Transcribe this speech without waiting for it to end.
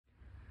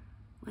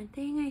One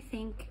thing I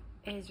think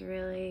is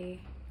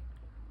really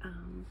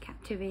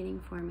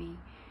captivating for me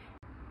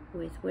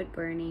with wood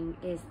burning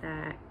is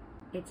that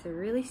it's a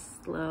really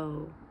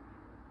slow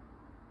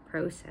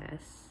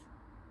process,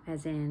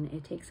 as in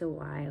it takes a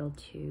while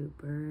to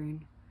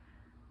burn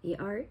the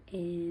art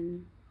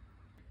in,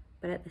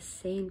 but at the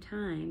same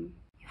time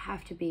you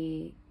have to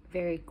be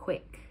very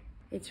quick.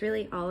 It's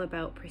really all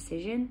about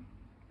precision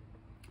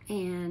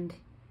and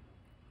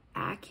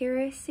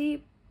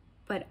accuracy,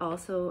 but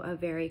also a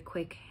very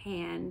quick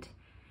hand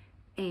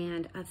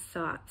and a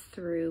thought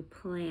through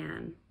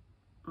plan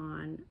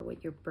on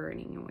what you're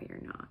burning and what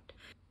you're not,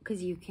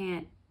 because you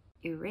can't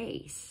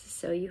erase,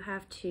 so you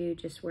have to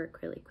just work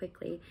really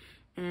quickly.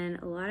 And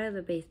a lot of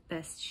the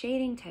best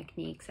shading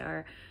techniques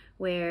are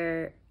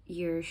where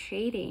you're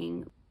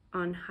shading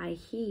on high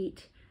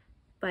heat,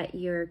 but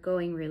you're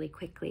going really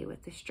quickly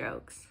with the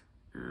strokes.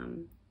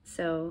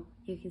 So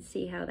you can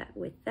see how that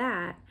with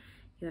that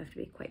you have to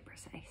be quite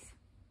precise.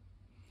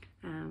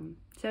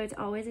 So it's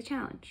always a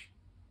challenge,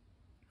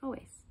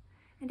 always.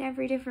 And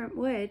every different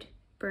wood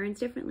burns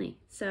differently,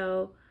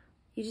 so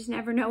you just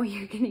never know what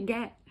you're gonna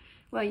get.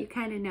 Well, you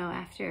kind of know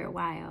after a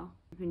while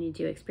when you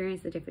do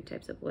experience the different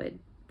types of wood,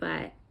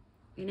 but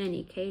in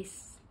any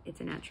case,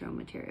 it's a natural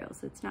material,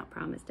 so it's not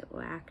promised it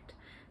will act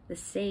the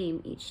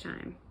same each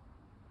time.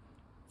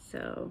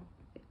 So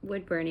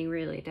wood burning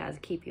really does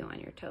keep you on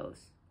your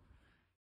toes.